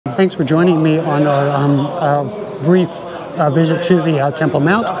Thanks for joining me on our brief visit to the Temple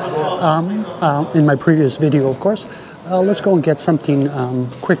Mount in my previous video, of course. Let's go and get something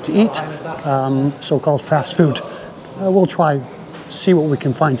quick to eat, so-called fast food. We'll try, see what we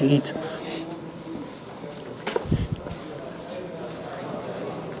can find to eat.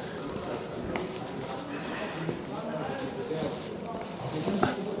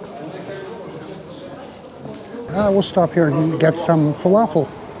 We'll stop here and get some falafel.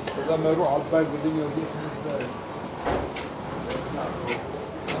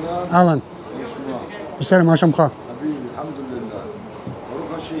 Alan, السلام عليكم. حبيبي الحمد لله.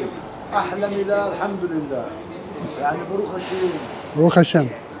 بروخ هاشم. أحلى ميلاد الحمد لله. يعني بروخ هاشم. بروخ هاشم.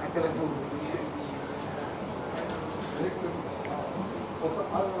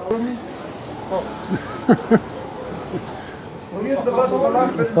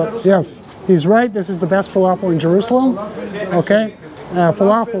 Yes, he's right. This is the best falafel in Jerusalem. Okay,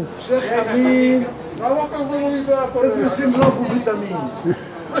 falafel. Sheikh Amin. Everything love vitamin.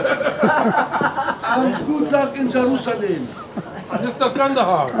 And good luck in Jerusalem. Mr.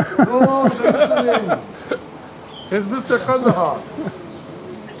 Kandahar. Oh, Jerusalem. It's Mr. Kandahar.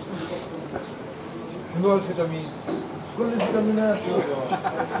 شنو الفيتامين؟ كل الفيتامينات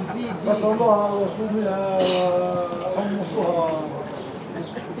بصلوها وصومها وحمصوها.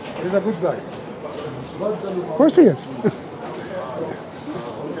 He's a good guy. Of course he is.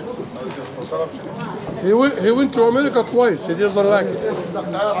 He went to America twice. He doesn't like it.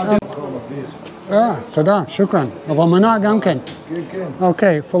 تدا شكرا. ومناع ممكن.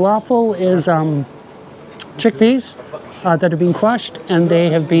 Okay, falafel is chickpeas that have been crushed and they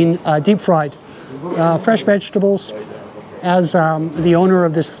have been deep fried. Fresh vegetables, as the owner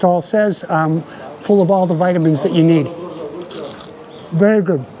of this stall says, full of all the vitamins that you need. Very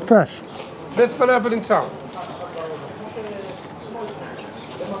good, fresh. Best falafel in town.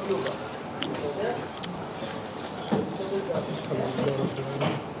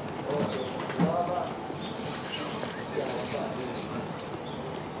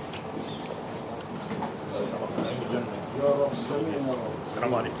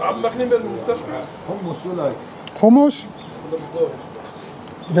 السلام عليكم. عمك نمر من المستشفى. حمص ولا Hummus,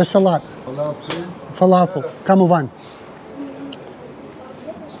 the salad, فلافل. falafel, كموفان.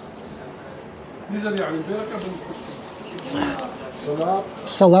 نزل يعني امبارح سلطة.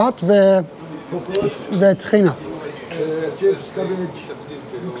 سلطة וטחינה. chips, cabbage.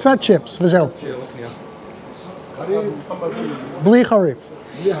 קצת chips וזהו. חריף. בלי חריף.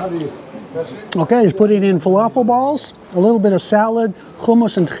 בלי חריף. Okay, he's putting in falafel balls, a little bit of salad,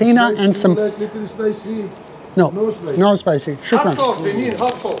 hummus and tahina, and some... Little spicy. No, No spicy. no spicy. hot Shukran. sauce. We need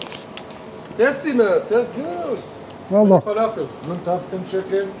hot sauce. Tasty man. That's good. Well, look. Falafel. وانت have 10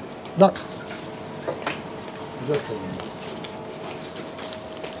 shekel. Look. Just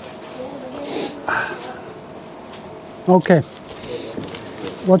Okay.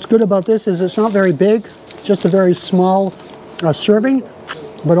 What's good about this is it's not very big, just a very small serving,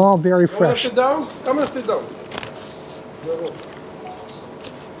 but all very Wanna fresh. sit down? Come and sit down.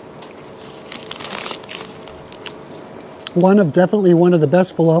 Definitely one of the best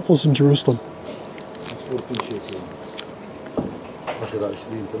falafels in Jerusalem. 14 shekel. 10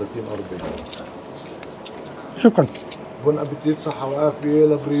 20 30 40. Shukran. بون ابيتيت صحة وعافية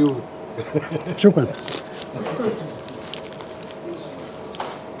لبريود. Shukran.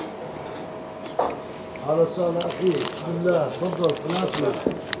 على الصالة أخي بسم الله تفضل فلافل.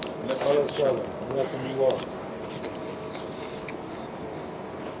 على الصالة حياكم الله.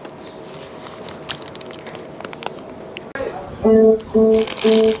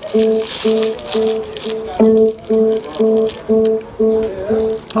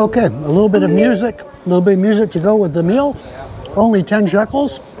 Okay, a little bit of music to go with the meal. Only 10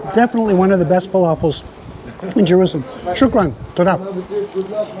 shekels. Definitely one of the best falafels in Jerusalem. Shukran. Toda. Good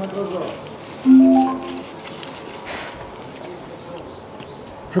luck, my brother.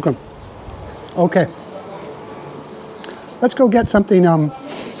 Shukran. Okay. Let's go get something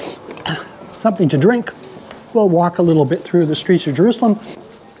something to drink. We'll walk a little bit through the streets of Jerusalem.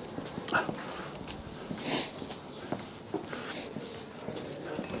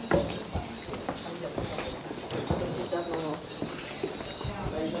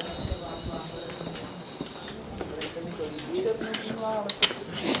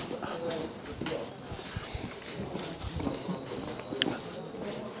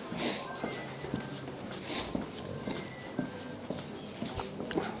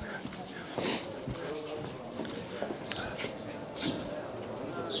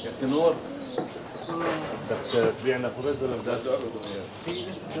 نور بدك تبيعنا خبز ولا بدك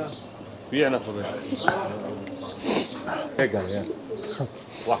تبيعنا خبز هيك يعني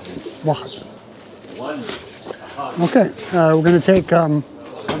واحد. Okay, we're going to take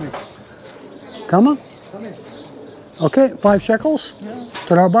كما? Okay, 5 shekels.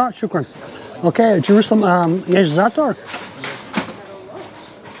 ترابع, شكرا. Okay, Jerusalem, يش زعتر?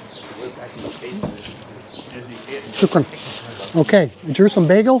 شكرا. Okay, Jerusalem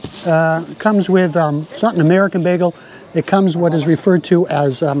bagel comes with, it's not an American bagel, it comes what is referred to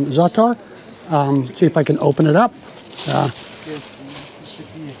as za'atar. See if I can open it up.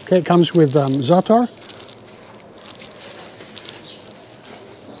 Okay, it comes with za'atar.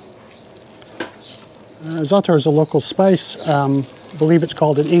 Za'atar is a local spice. I believe it's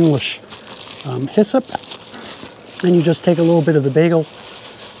called in English hyssop. And you just take a little bit of the bagel.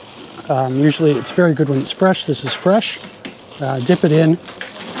 Usually it's very good when it's fresh. This is fresh. Dip it in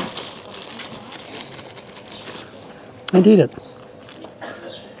and eat it.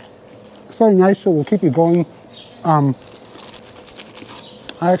 It's very nice, so will keep you going. I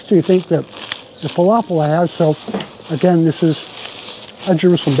actually think that the falafel I have, so again, this is a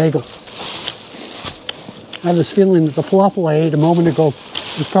Jerusalem bagel. I have this feeling that the falafel I ate a moment ago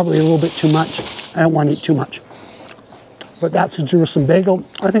was probably a little bit too much. I don't want to eat too much. But that's a Jerusalem bagel.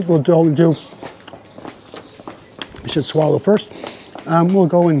 I think we'll do, I should swallow first. We'll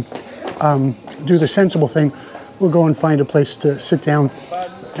go and do the sensible thing. We'll go and find a place to sit down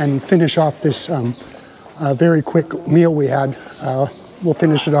and finish off this very quick meal we had. We'll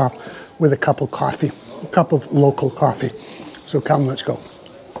finish it off with a cup of coffee, a cup of local coffee. So come, let's go.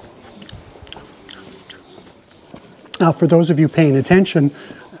 Now, for those of you paying attention,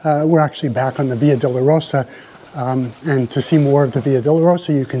 we're actually back on the Via Dolorosa. And to see more of the Via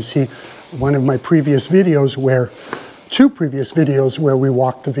Dolorosa, you can see one of my previous videos two previous videos where we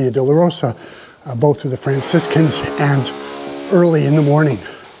walked the Via Dolorosa, both with the Franciscans and early in the morning.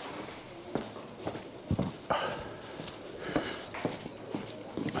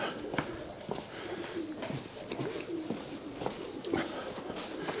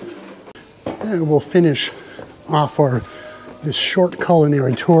 And we'll finish off this short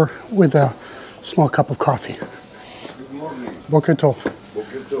culinary tour with a small cup of coffee. Good morning. Boker tov.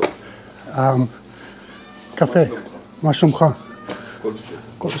 Boker tov. קפה, מה שלומך?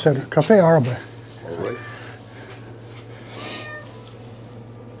 הכל בסדר. קפה ערבה.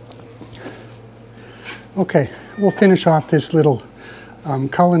 Okay, we'll finish off this little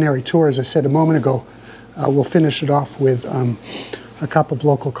culinary tour, as I said a moment ago. We'll finish it off with a cup of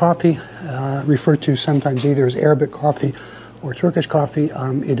local coffee, referred to sometimes either as Arabic coffee or Turkish coffee.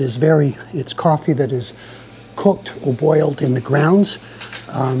 It's coffee that is cooked or boiled in the grounds.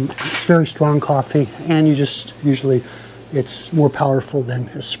 It's very strong coffee, and usually it's more powerful than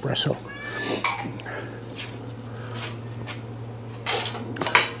espresso.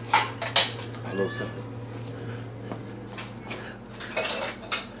 Hello, sir.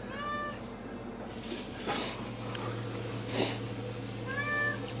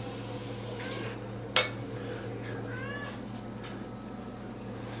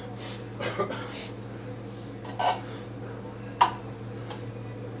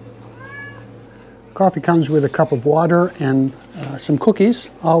 Coffee comes with a cup of water and some cookies.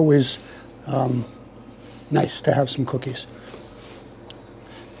 Always nice to have some cookies.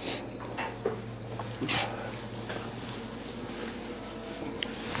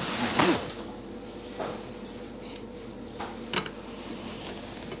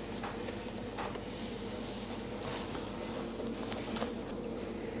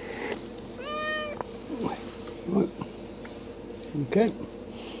 Okay.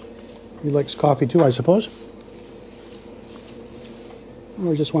 He likes coffee too, I suppose.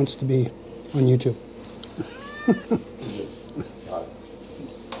 Or just wants to be on YouTube.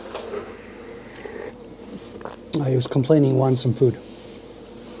 He was complaining he wanted some food.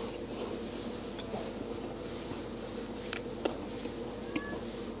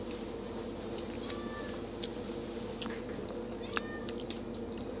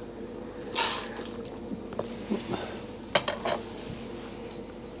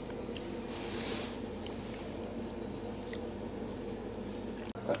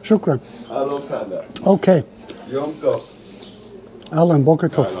 Shukran. Hello, Sandra. Okay. Yom Tov. Alan, Boker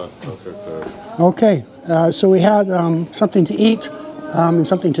Tov. Okay, so we had something to eat and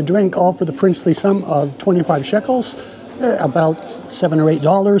something to drink, all for the princely sum of 25 shekels, about $7 or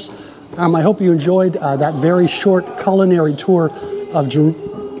 $8. I hope you enjoyed that very short culinary tour of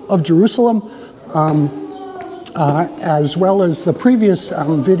Jerusalem, as well as the previous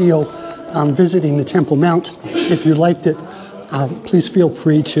video visiting the Temple Mount. If you liked it, please feel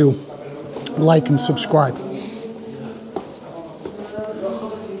free to like and subscribe.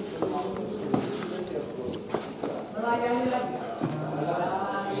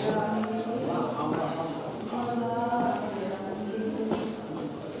 Yes.